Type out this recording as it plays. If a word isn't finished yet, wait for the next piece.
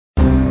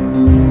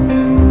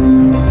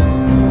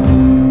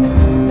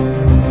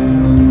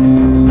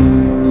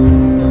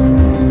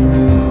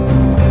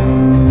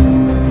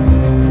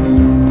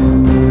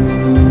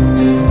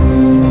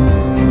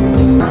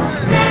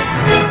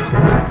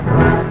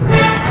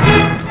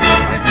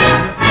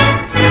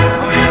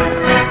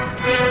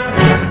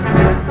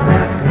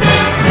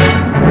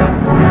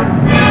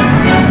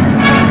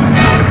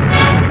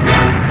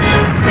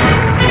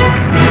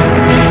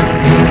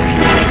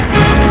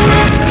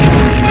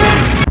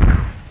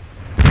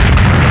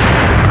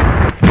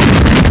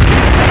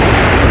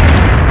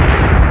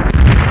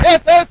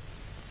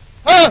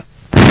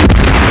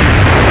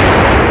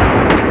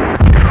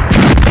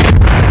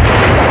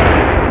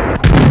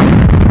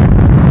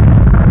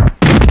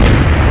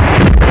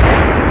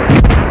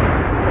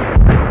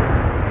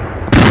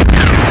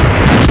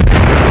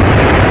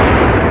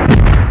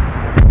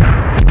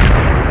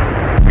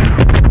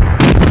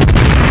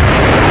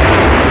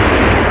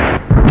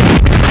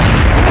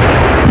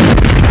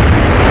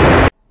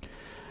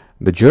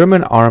The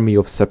German army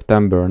of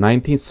September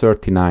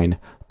 1939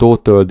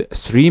 totaled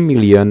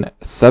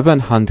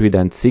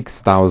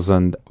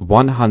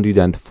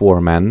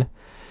 3,706,104 men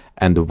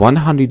and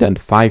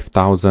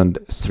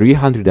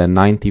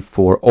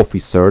 105,394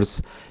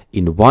 officers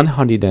in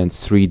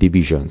 103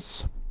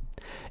 divisions.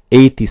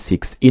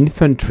 86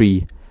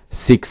 infantry,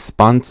 6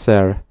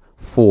 panzer,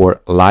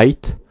 4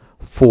 light,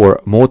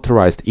 4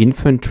 motorized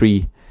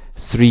infantry,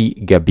 3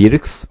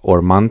 Gebirgs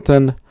or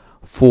mountain,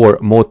 4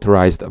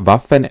 motorized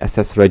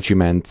Waffen-SS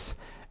regiments,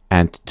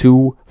 and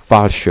 2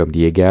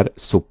 Fallshirmjager,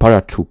 so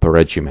paratrooper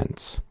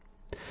regiments.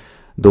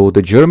 Though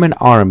the German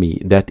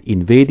army that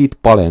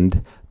invaded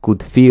Poland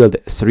could field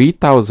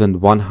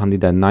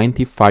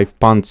 3,195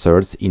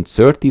 panzers in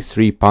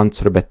 33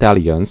 panzer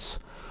battalions,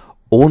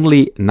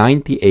 only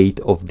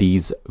 98 of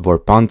these were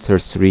Panzer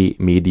III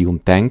medium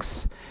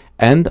tanks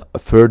and a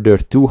further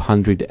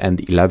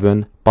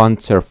 211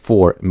 Panzer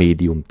IV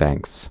medium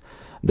tanks.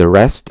 The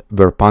rest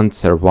were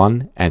Panzer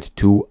I and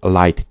II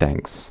light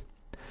tanks.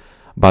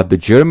 But the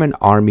German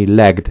army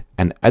lacked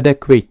an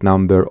adequate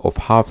number of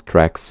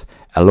half-tracks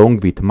along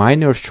with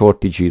minor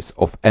shortages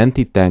of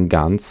anti-tank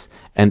guns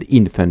and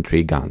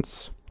infantry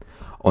guns.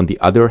 On the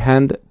other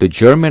hand, the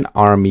German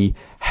army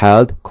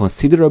held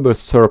considerable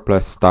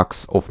surplus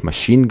stocks of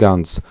machine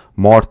guns,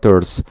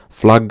 mortars,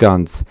 flak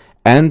guns,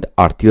 and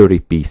artillery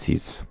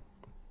pieces.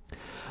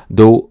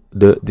 Though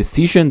the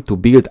decision to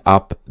build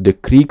up the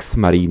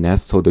Kriegsmarine,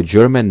 so the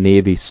German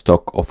Navy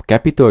stock of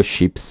capital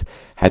ships,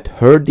 had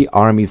hurt the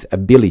army's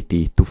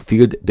ability to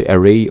field the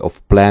array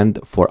of planned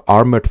for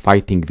armored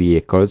fighting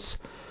vehicles,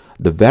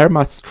 the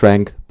Wehrmacht's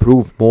strength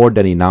proved more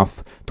than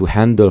enough to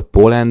handle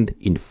Poland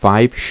in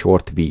 5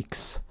 short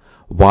weeks,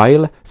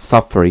 while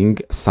suffering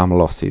some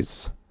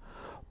losses.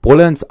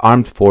 Poland's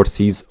armed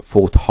forces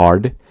fought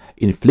hard,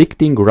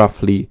 inflicting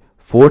roughly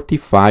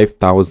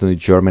 45,000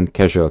 German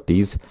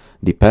casualties,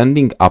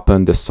 depending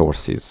upon the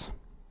sources.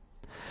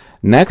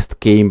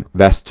 Next came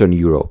Western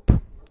Europe.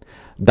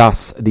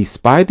 Thus,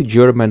 despite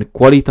German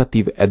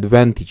qualitative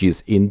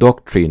advantages in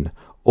doctrine,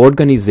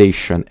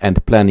 organization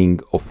and planning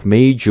of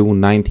May-June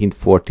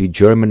 1940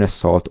 German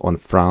assault on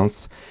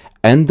France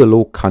and the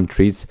Low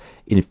Countries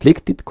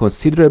inflicted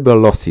considerable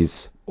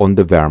losses on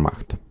the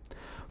Wehrmacht.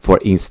 For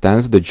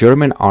instance, the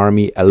German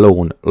army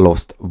alone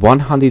lost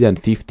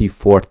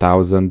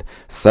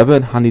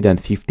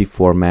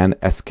 154,754 men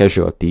as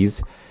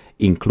casualties,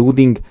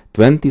 including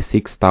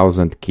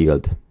 26,000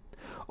 killed.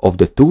 Of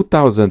the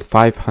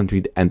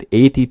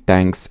 2,580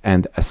 tanks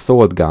and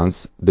assault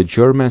guns the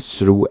Germans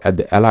threw at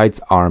the Allied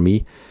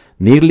army,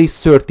 nearly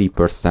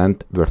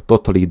 30% were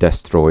totally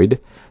destroyed,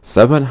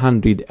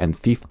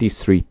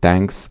 753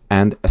 tanks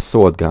and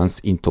assault guns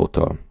in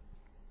total.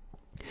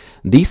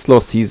 These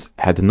losses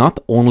had not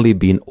only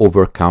been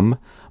overcome,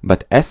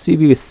 but as we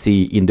will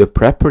see in the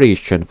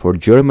preparation for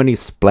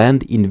Germany's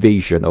planned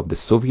invasion of the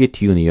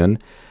Soviet Union,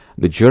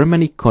 the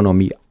German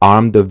economy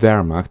armed the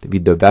Wehrmacht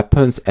with the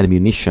weapons and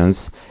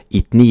munitions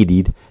it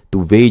needed to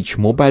wage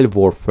mobile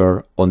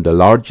warfare on the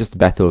largest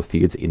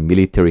battlefields in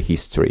military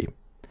history.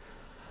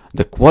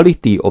 The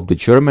quality of the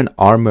German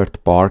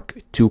armored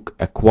park took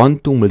a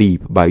quantum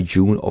leap by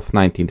June of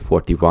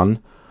 1941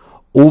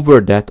 over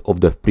that of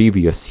the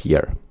previous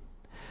year.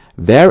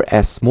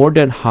 Whereas more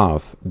than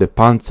half the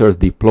panzers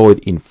deployed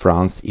in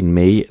France in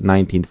May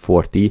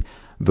 1940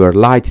 were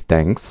light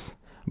tanks,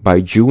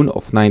 by June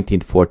of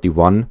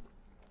 1941,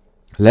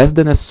 less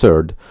than a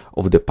third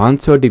of the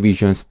Panzer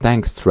Division's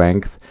tank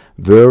strength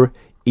were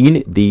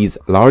in these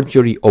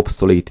largely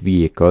obsolete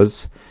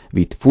vehicles,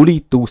 with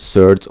fully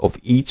 2/3 of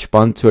each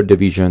Panzer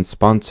Division's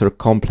panzer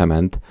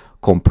complement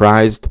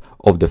comprised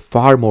of the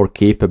far more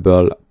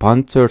capable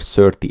Panzer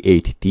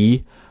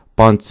 38T,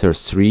 Panzer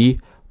III,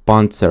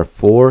 Panzer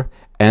IV,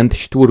 and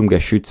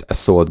Sturmgeschütz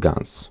assault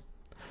guns.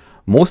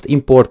 Most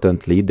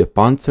importantly, the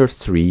Panzer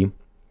III,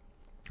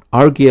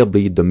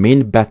 arguably the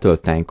main battle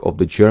tank of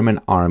the German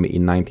army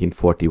in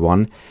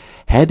 1941,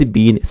 had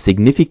been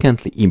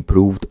significantly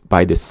improved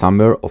by the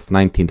summer of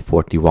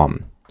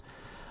 1941.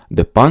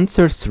 The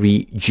Panzer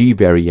III G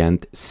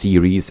variant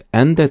series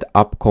ended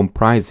up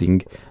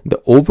comprising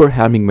the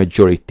overwhelming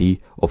majority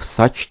of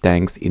such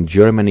tanks in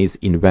Germany's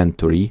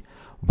inventory,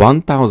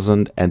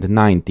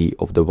 1,090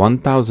 of the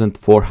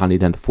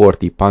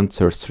 1,440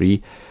 Panzer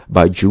III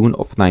by June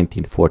of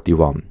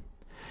 1941.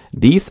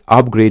 These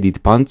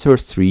upgraded Panzer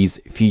IIIs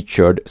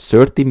featured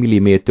 30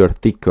 mm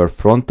thicker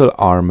frontal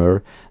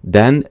armor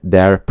than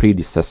their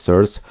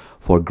predecessors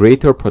for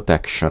greater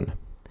protection.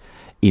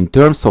 In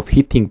terms of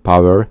hitting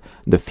power,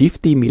 the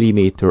 50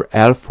 mm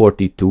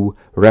L42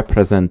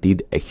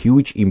 represented a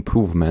huge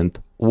improvement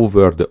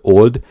over the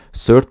old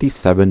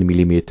 37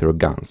 mm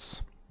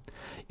guns.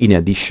 In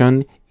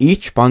addition,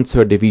 each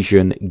Panzer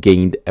division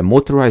gained a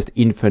motorized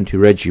infantry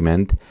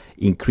regiment,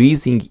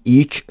 increasing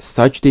each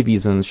such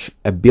division's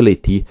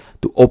ability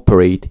to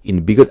operate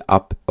in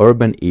built-up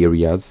urban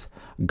areas,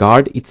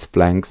 guard its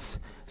flanks,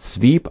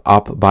 sweep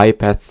up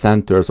bypass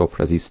centers of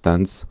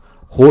resistance,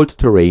 hold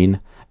terrain,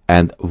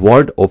 and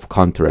ward off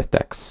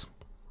counterattacks.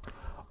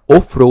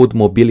 Off-road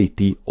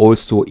mobility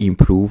also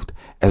improved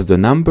as the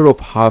number of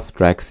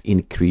half-tracks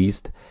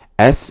increased,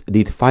 as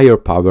did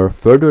firepower,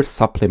 further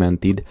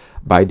supplemented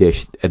by the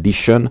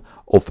addition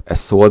of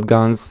assault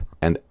guns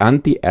and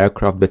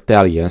anti-aircraft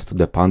battalions to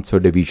the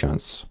panzer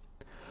divisions.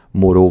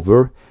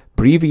 Moreover,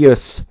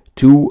 previous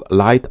 2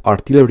 light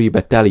artillery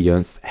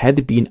battalions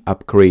had been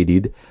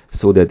upgraded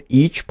so that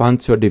each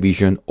panzer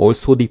division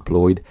also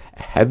deployed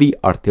a heavy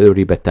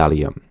artillery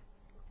battalion.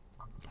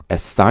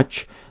 As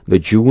such, the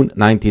June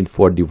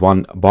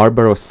 1941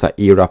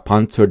 Barbarossa-era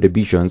panzer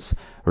divisions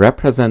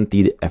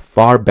represented a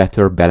far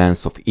better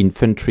balance of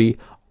infantry,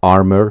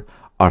 armor,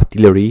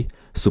 artillery,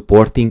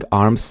 supporting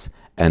arms,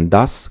 and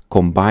thus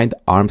combined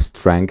arm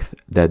strength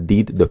that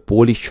did the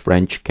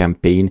Polish-French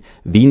campaign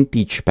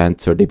vintage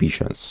panzer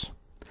divisions.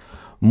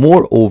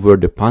 Moreover,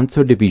 the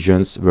panzer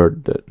divisions were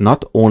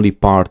not only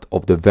part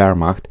of the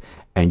Wehrmacht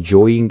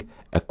enjoying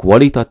a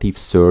qualitative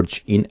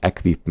surge in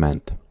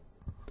equipment.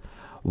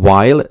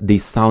 While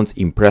this sounds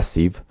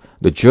impressive,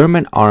 the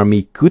German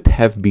army could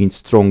have been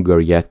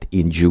stronger yet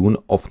in June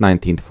of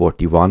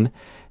 1941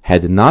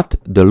 had not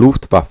the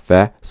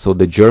Luftwaffe, so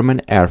the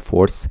German Air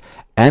Force,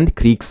 and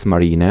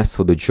Kriegsmarine,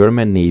 so the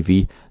German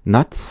Navy,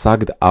 not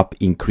sucked up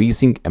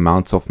increasing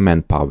amounts of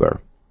manpower.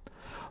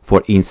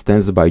 For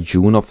instance, by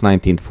June of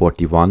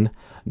 1941,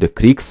 the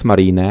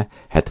Kriegsmarine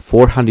had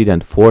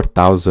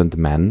 404,000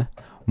 men,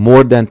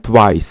 more than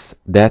twice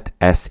that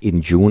as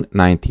in June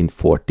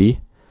 1940.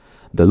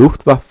 The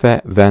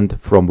Luftwaffe went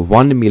from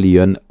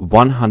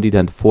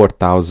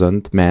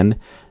 1,104,000 men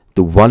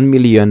to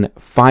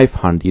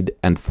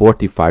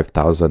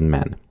 1,545,000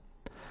 men.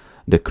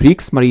 The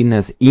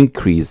Kriegsmarine's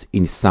increase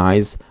in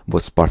size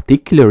was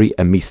particularly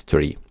a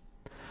mystery.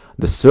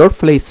 The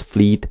surface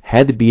fleet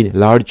had been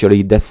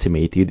largely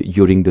decimated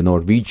during the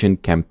Norwegian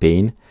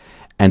campaign,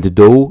 and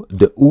though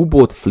the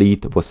U-boat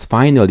fleet was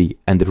finally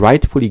and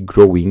rightfully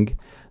growing,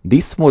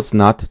 this was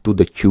not to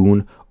the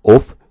tune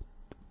of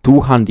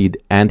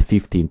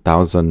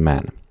 215,000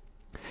 men.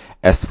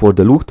 As for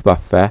the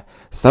Luftwaffe,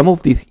 some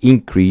of this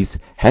increase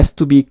has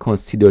to be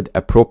considered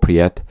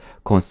appropriate,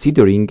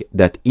 considering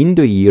that in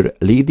the year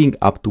leading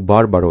up to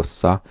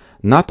Barbarossa,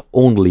 not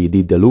only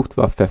did the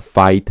Luftwaffe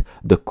fight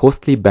the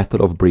costly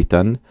Battle of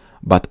Britain,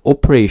 but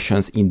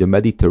operations in the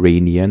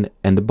Mediterranean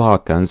and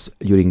Balkans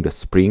during the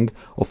spring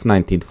of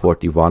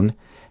 1941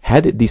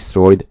 had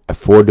destroyed a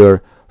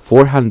further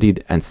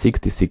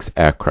 466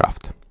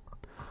 aircraft.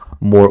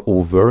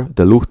 Moreover,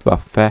 the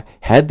Luftwaffe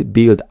had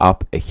built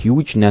up a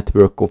huge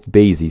network of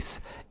bases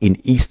in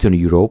Eastern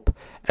Europe,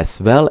 as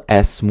well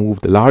as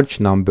moved large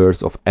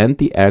numbers of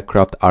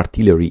anti-aircraft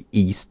artillery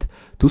east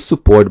to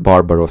support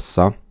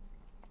Barbarossa,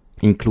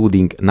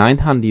 including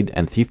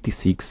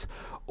 956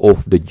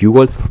 of the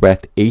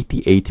dual-threat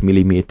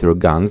 88mm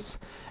guns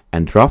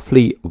and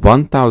roughly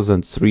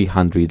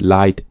 1,300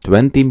 light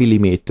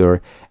 20mm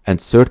and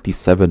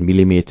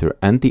 37mm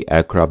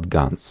anti-aircraft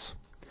guns.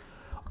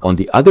 On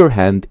the other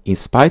hand, in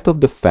spite of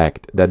the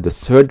fact that the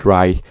Third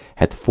Reich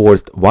had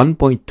forced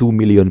 1.2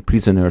 million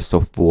prisoners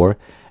of war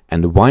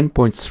and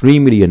 1.3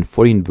 million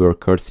foreign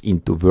workers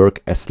into work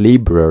as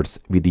laborers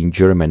within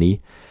Germany,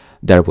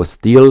 there was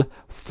still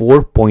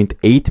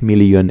 4.8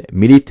 million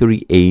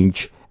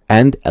military-age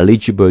and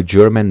eligible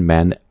German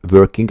men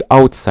working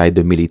outside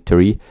the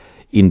military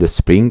in the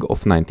spring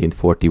of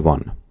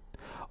 1941.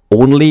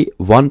 Only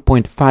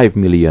 1.5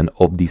 million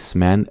of these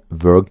men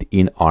worked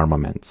in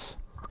armaments.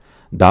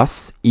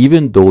 Thus,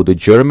 even though the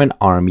German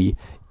army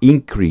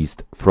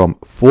increased from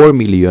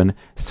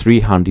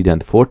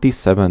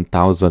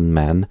 4,347,000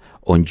 men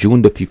on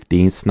June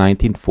 15,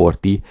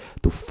 1940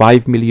 to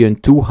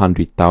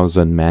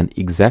 5,200,000 men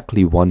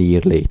exactly 1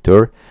 year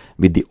later,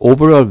 with the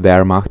overall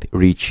Wehrmacht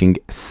reaching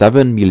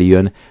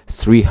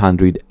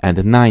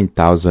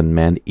 7,309,000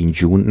 men in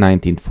June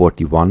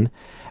 1941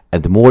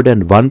 and more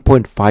than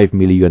 1.5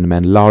 million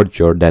men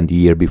larger than the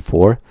year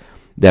before,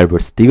 there were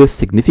still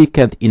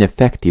significant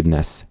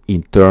ineffectiveness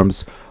in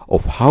terms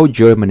of how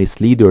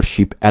Germany's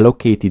leadership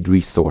allocated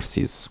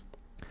resources.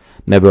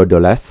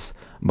 Nevertheless,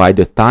 by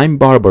the time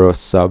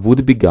Barbarossa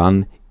would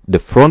begin, the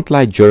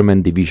frontline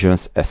German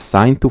divisions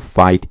assigned to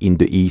fight in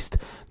the east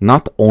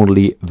not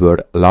only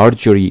were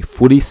largely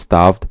fully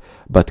staffed,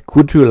 but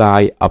could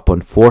rely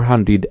upon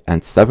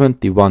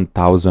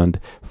 471,000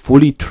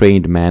 fully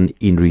trained men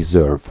in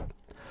reserve.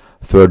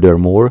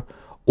 Furthermore,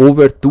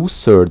 over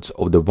 2/3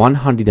 of the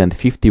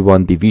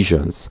 151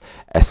 divisions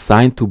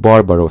assigned to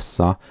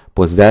Barbarossa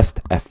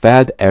possessed a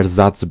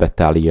Feldersatz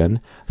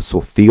battalion,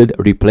 so field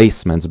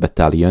replacements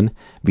battalion,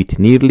 with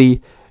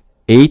nearly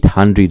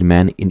 800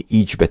 men in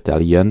each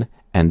battalion,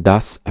 and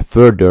thus a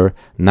further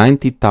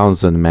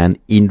 90,000 men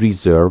in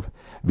reserve,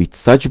 with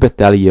such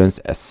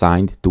battalions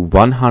assigned to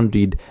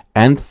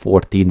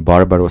 114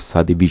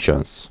 Barbarossa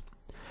divisions.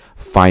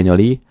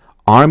 Finally,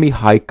 Army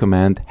High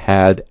Command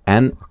held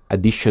an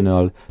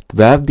additional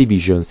 12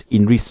 divisions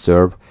in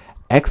reserve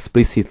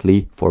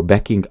explicitly for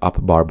backing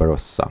up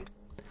Barbarossa.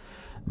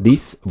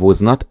 This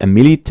was not a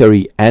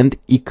military and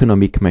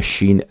economic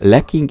machine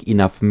lacking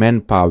enough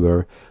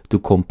manpower to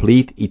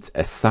complete its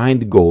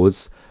assigned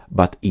goals,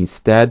 but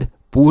instead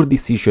poor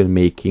decision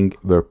making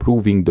were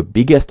proving the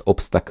biggest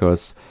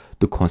obstacles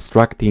to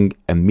constructing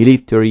a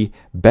military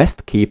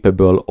best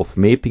capable of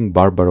making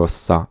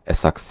Barbarossa a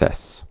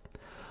success.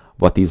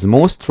 What is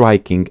most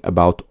striking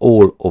about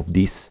all of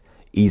this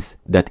is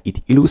that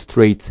it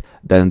illustrates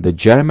that the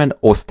German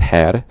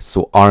Ostheer,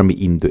 so army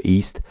in the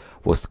east,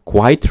 was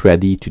quite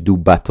ready to do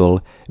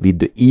battle with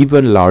the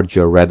even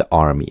larger Red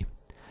Army.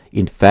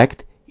 In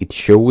fact, it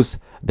shows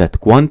that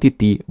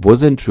quantity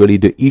wasn't really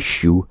the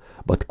issue,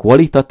 but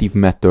qualitative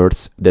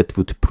matters that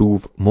would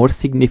prove more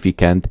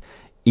significant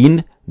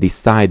in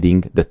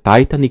deciding the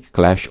titanic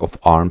clash of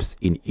arms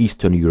in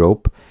Eastern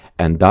Europe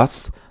and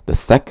thus the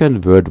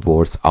Second World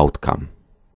War's outcome.